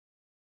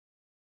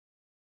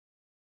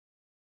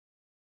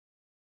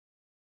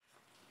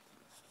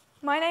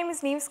My name is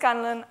Niamh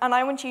Scanlon, and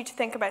I want you to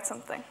think about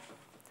something.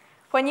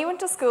 When you went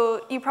to school,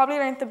 you probably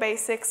learned the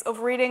basics of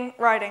reading,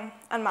 writing,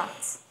 and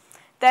maths.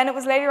 Then it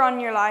was later on in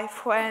your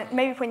life,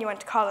 maybe when you went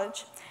to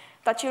college,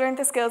 that you learned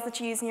the skills that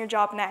you use in your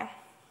job now.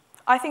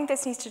 I think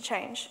this needs to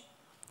change.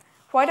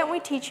 Why don't we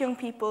teach young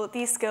people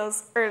these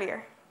skills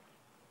earlier?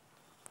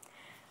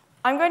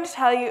 I'm going to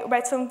tell you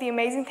about some of the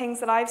amazing things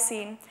that I've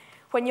seen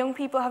when young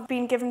people have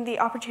been given the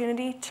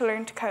opportunity to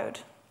learn to code.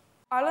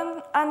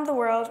 Ireland and the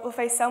world will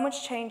face so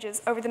much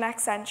changes over the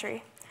next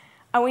century,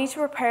 and we need to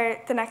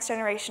prepare the next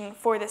generation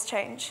for this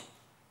change.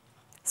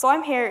 So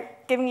I'm here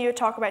giving you a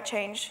talk about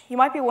change. You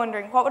might be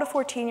wondering, what would a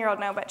 14-year-old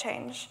know about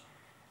change?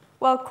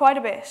 Well, quite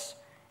a bit.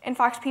 In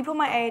fact, people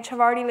my age have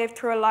already lived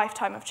through a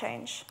lifetime of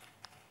change.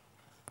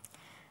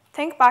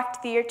 Think back to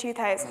the year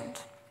 2000.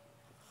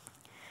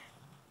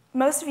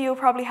 Most of you will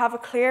probably have a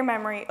clear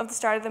memory of the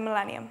start of the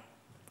millennium.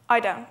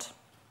 I don't.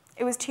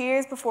 It was 2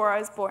 years before I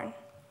was born.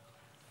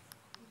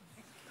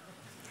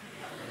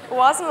 It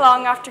wasn't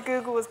long after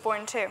Google was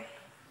born too.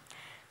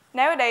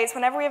 Nowadays,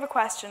 whenever we have a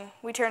question,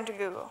 we turn to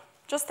Google.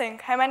 Just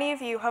think, how many of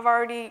you have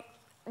already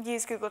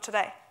used Google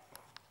today?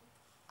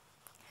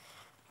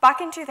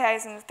 Back in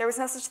 2000, there was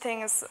no such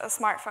thing as a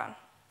smartphone.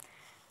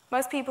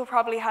 Most people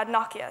probably had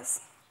Nokias.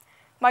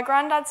 My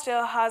granddad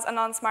still has a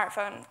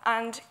non-smartphone,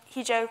 and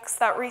he jokes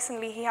that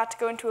recently he had to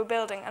go into a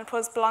building and put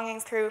his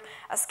belongings through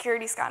a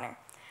security scanner.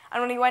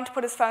 And when he went to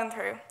put his phone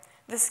through,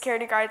 the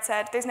security guard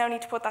said, "There's no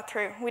need to put that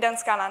through. We don't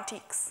scan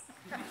antiques."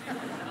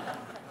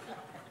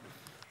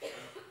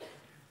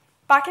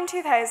 Back in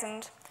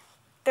 2000,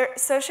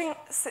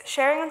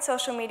 sharing on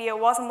social media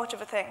wasn't much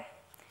of a thing.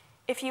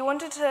 If you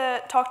wanted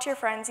to talk to your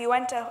friends, you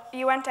went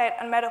out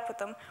and met up with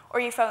them, or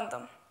you phoned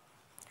them.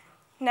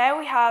 Now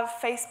we have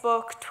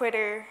Facebook,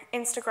 Twitter,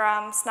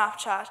 Instagram,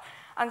 Snapchat,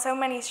 and so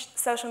many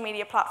social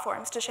media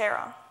platforms to share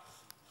on.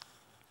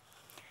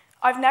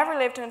 I've never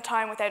lived in a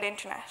time without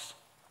internet.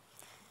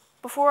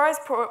 Before I was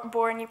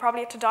born, you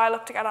probably had to dial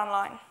up to get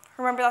online.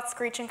 Remember that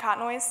screeching cat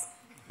noise?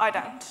 I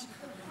don't.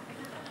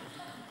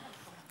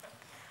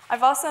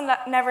 I've also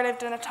never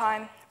lived in a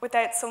time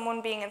without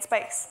someone being in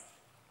space.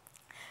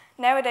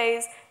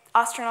 Nowadays,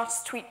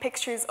 astronauts tweet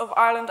pictures of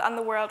Ireland and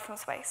the world from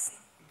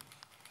space.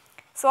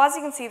 So as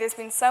you can see, there's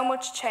been so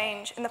much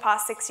change in the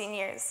past 16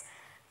 years.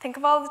 Think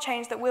of all the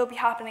change that will be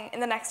happening in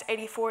the next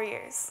 84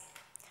 years.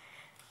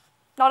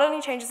 Not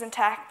only changes in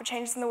tech, but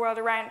changes in the world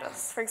around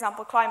us, for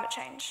example, climate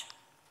change.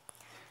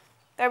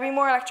 There will be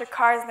more electric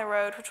cars on the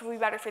road, which will be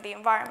better for the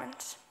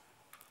environment.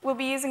 We'll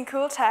be using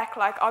cool tech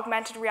like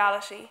augmented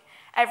reality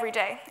every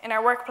day in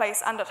our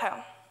workplace and at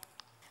home.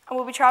 And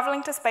we'll be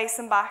traveling to space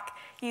and back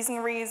using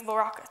reusable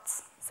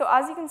rockets. So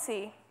as you can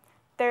see,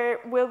 there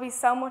will be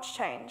so much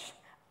change,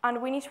 and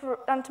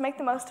to make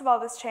the most of all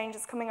this change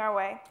that's coming our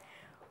way,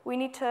 we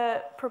need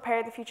to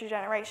prepare the future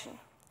generation.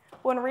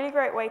 One really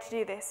great way to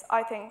do this,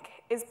 I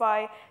think, is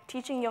by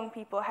teaching young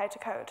people how to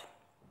code.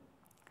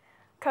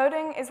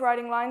 Coding is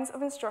writing lines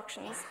of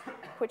instructions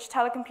which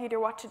tell a computer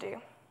what to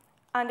do,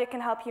 and it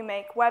can help you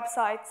make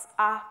websites,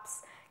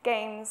 apps,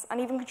 games, and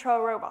even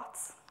control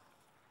robots.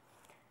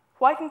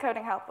 Why can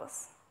coding help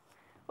us?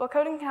 Well,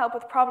 coding can help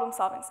with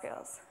problem-solving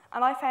skills,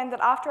 and I found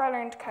that after I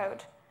learned to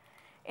code,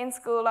 in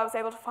school I was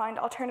able to find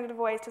alternative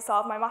ways to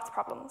solve my maths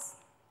problems.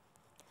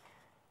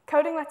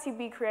 Coding lets you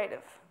be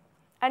creative.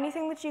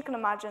 Anything that you can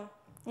imagine,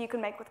 you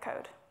can make with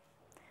code.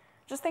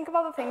 Just think of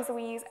all the things that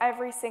we use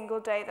every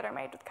single day that are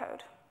made with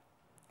code.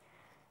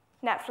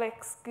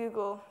 Netflix,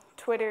 Google,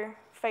 Twitter,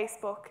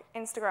 Facebook,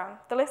 Instagram,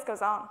 the list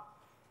goes on.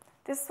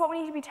 This is what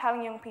we need to be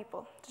telling young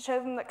people, to show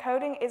them that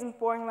coding isn't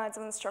boring lines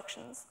of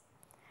instructions.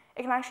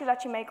 It can actually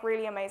let you make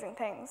really amazing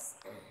things.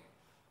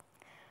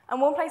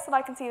 And one place that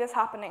I can see this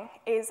happening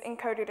is in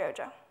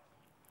CoderDojo.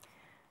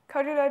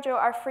 CoderDojo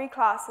are free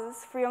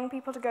classes for young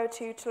people to go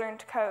to learn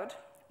to code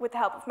with the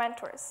help of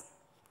mentors.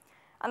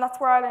 And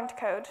that's where I learned to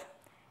code,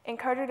 in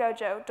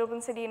CoderDojo,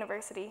 Dublin City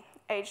University,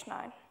 aged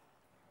 9.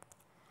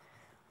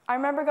 I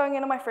remember going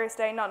in on my first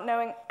day not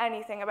knowing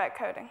anything about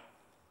coding.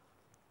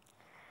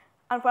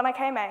 And when I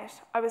came out,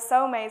 I was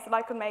so amazed that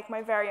I could make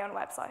my very own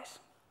website.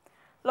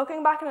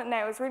 Looking back on it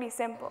now, it was really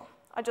simple.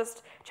 I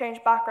just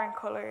changed background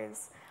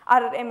colors,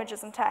 added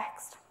images and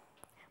text.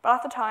 But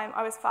at the time,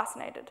 I was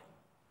fascinated.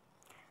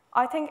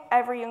 I think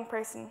every young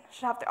person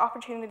should have the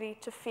opportunity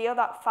to feel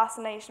that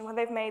fascination when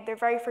they've made their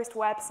very first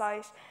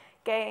website,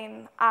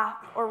 game,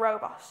 app, or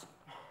robot.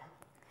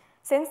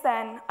 Since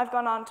then, I've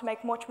gone on to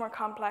make much more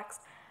complex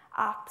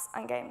apps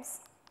and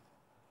games.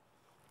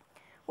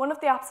 One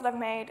of the apps that I've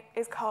made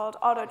is called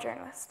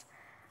AutoJournalist.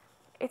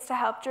 It's to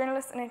help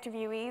journalists and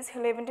interviewees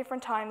who live in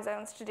different time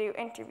zones to do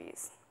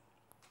interviews.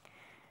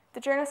 The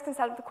journalist can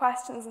set up the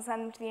questions and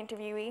send them to the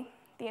interviewee.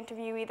 The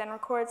interviewee then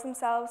records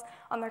themselves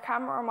on their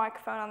camera or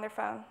microphone on their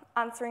phone,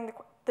 answering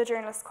the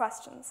journalist's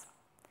questions.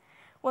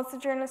 Once the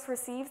journalist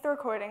receives the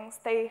recordings,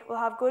 they will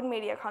have good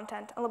media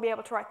content and they'll be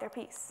able to write their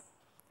piece.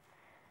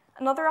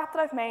 Another app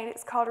that I've made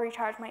is called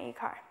Recharge My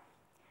eCar.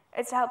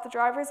 It's to help the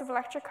drivers of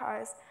electric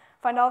cars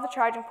find all the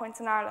charging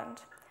points in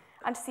Ireland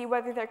and to see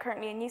whether they're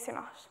currently in use or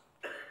not.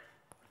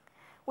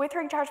 With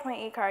Recharge My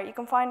eCar, you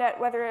can find out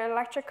whether an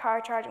electric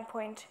car charging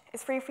point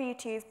is free for you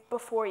to use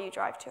before you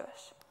drive to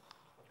it.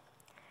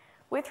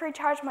 With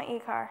Recharge My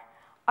eCar,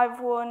 I've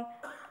won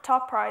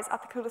top prize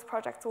at the Coolest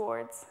Projects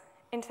Awards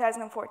in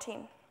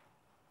 2014.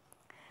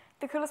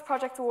 The Coolest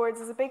Projects Awards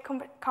is a big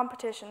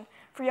competition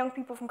for young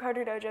people from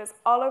CoderDojos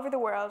all over the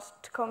world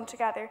to come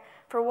together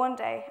for one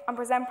day and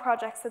present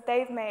projects that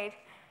they've made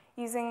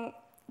using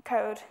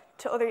code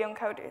to other young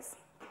coders.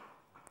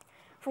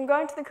 From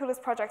going to the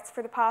Coolest Projects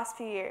for the past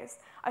few years,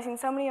 I've seen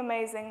so many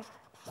amazing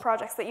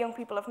projects that young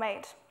people have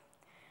made.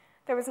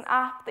 There was an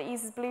app that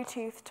uses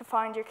Bluetooth to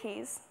find your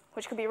keys,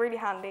 which could be really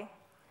handy.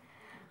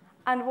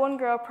 And one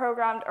girl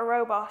programmed a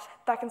robot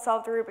that can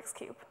solve the Rubik's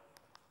Cube.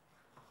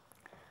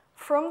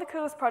 From the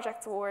Coolest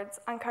Projects Awards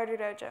and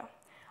CoderDojo,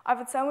 I've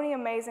had so many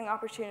amazing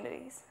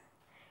opportunities.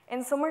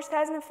 In summer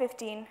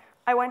 2015,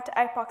 I went to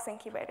Outbox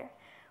Incubator,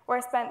 where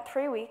I spent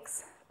 3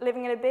 weeks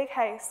living in a big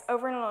house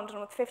over in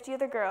London with 50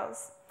 other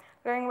girls,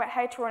 learning about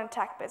how to run a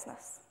tech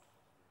business.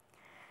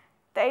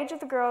 The age of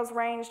the girls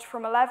ranged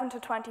from 11 to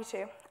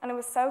 22, and it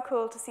was so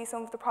cool to see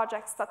some of the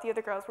projects that the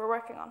other girls were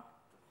working on.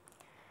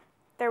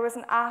 There was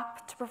an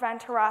app to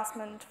prevent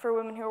harassment for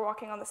women who were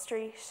walking on the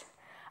street,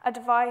 a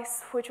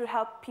device which would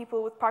help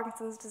people with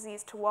Parkinson's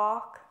disease to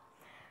walk,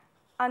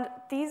 and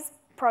these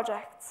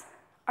projects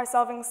are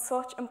solving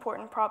such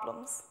important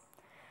problems.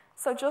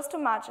 So just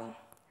imagine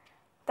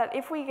that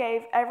if we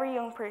gave every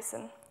young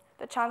person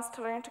the chance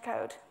to learn to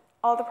code,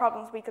 all the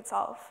problems we could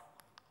solve.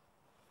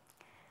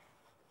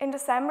 In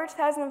December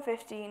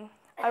 2015,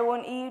 I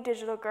won EU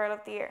Digital Girl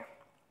of the Year,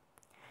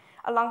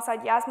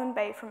 alongside Yasmin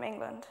Bey from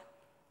England.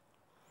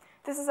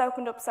 This has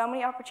opened up so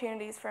many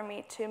opportunities for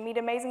me to meet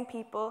amazing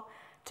people,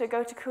 to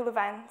go to cool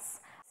events,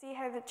 see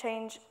how the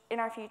change in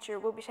our future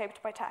will be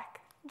shaped by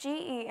tech.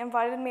 GE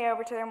invited me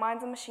over to their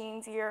Minds and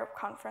Machines Europe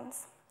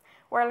conference,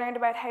 where I learned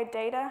about how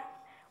data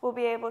will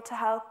be able to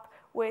help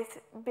with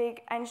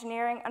big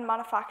engineering and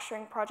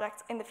manufacturing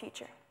projects in the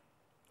future.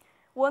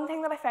 One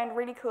thing that I found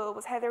really cool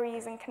was how they were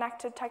using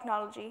connected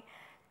technology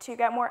to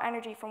get more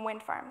energy from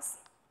wind farms.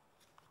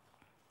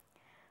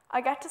 I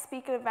get to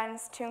speak at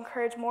events to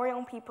encourage more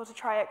young people to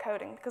try out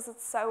coding because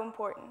it's so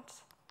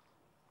important.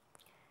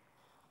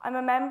 I'm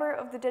a member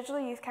of the Digital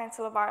Youth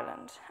Council of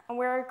Ireland, and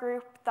we're a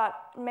group that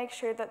makes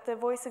sure that the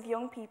voice of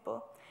young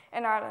people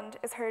in Ireland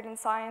is heard in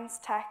science,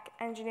 tech,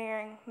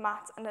 engineering,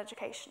 maths, and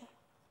education.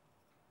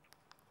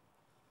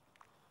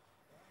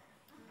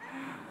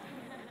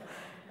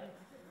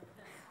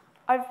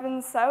 I've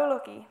been so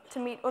lucky to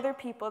meet other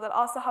people that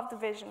also have the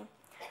vision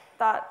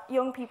that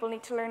young people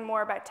need to learn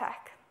more about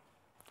tech.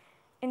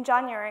 In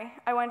January,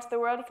 I went to the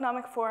World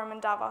Economic Forum in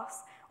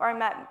Davos, where I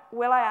met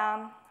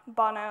will.i.am,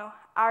 Bono,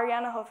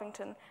 Arianna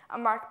Huffington,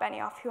 and Mark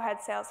Benioff, who head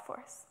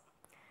Salesforce.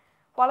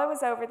 While I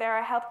was over there,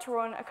 I helped to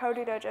run a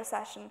CoderDojo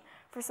session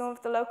for some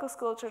of the local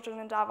school children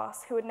in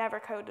Davos who had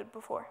never coded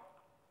before.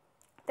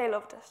 They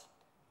loved it.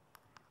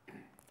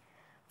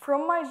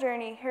 From my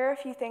journey, here are a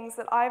few things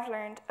that I've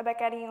learned about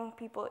getting young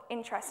people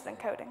interested in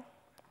coding.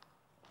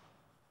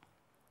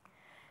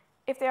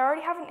 If they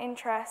already have an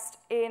interest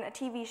in a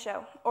TV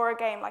show or a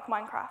game like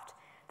Minecraft,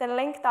 then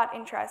link that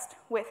interest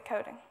with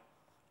coding.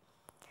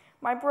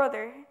 My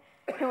brother,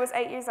 who was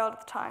 8 years old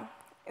at the time,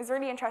 is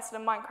really interested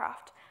in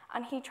Minecraft,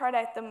 and he tried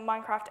out the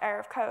Minecraft Hour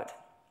of Code.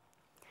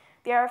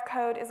 The Hour of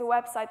Code is a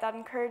website that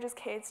encourages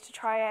kids to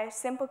try out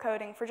simple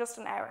coding for just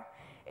an hour.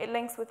 It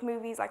links with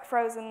movies like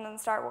Frozen and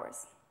Star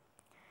Wars.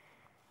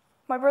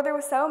 My brother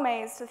was so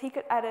amazed that he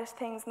could edit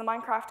things in the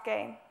Minecraft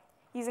game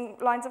using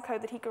lines of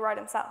code that he could write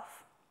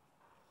himself.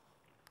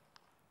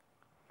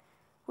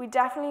 We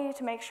definitely need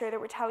to make sure that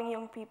we're telling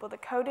young people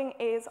that coding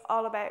is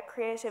all about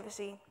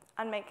creativity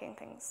and making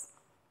things.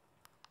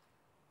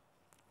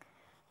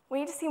 We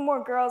need to see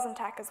more girls in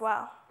tech as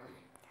well.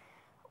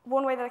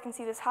 One way that I can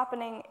see this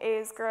happening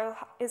is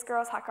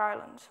Girls Hack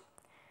Ireland.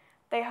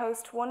 They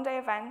host one-day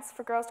events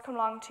for girls to come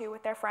along to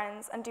with their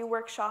friends and do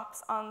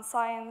workshops on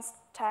science,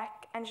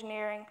 tech,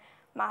 engineering,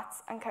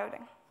 maths, and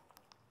coding.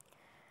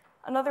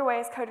 Another way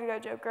is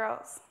CoderDojo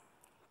Girls.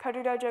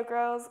 CoderDojo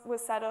Girls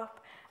was set up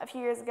a few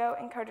years ago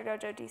in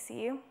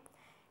CoderDojo.DCU.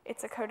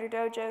 It's a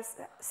CoderDojo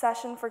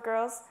session for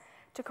girls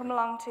to come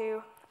along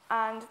to,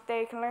 and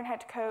they can learn how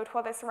to code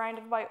while they're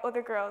surrounded by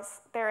other girls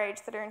their age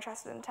that are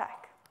interested in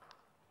tech.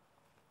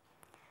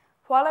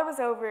 While I was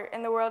over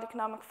in the World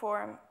Economic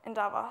Forum in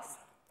Davos,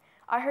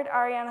 I heard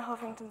Arianna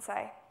Huffington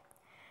say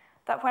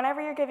that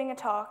whenever you're giving a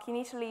talk, you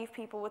need to leave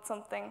people with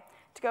something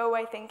to go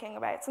away thinking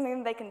about, something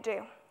that they can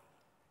do.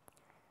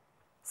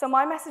 So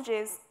my message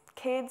is,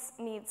 kids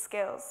need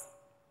skills.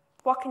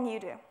 What can you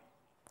do?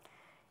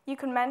 You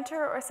can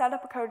mentor or set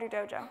up a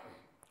CoderDojo.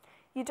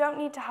 You don't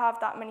need to have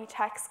that many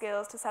tech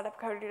skills to set up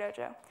a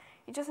CoderDojo.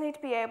 You just need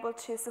to be able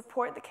to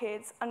support the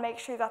kids and make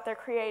sure that they're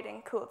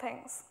creating cool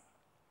things.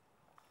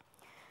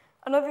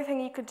 Another thing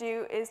you could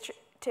do is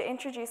to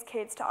introduce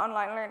kids to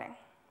online learning,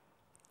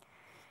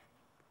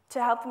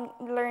 to help them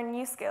learn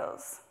new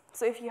skills.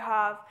 So if you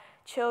have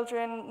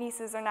children,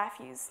 nieces or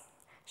nephews,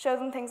 show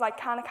them things like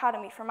Khan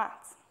Academy for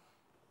maths.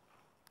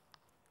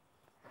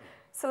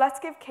 So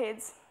let's give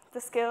kids the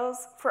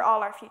skills for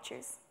all our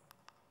futures.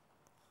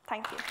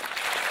 Thank you.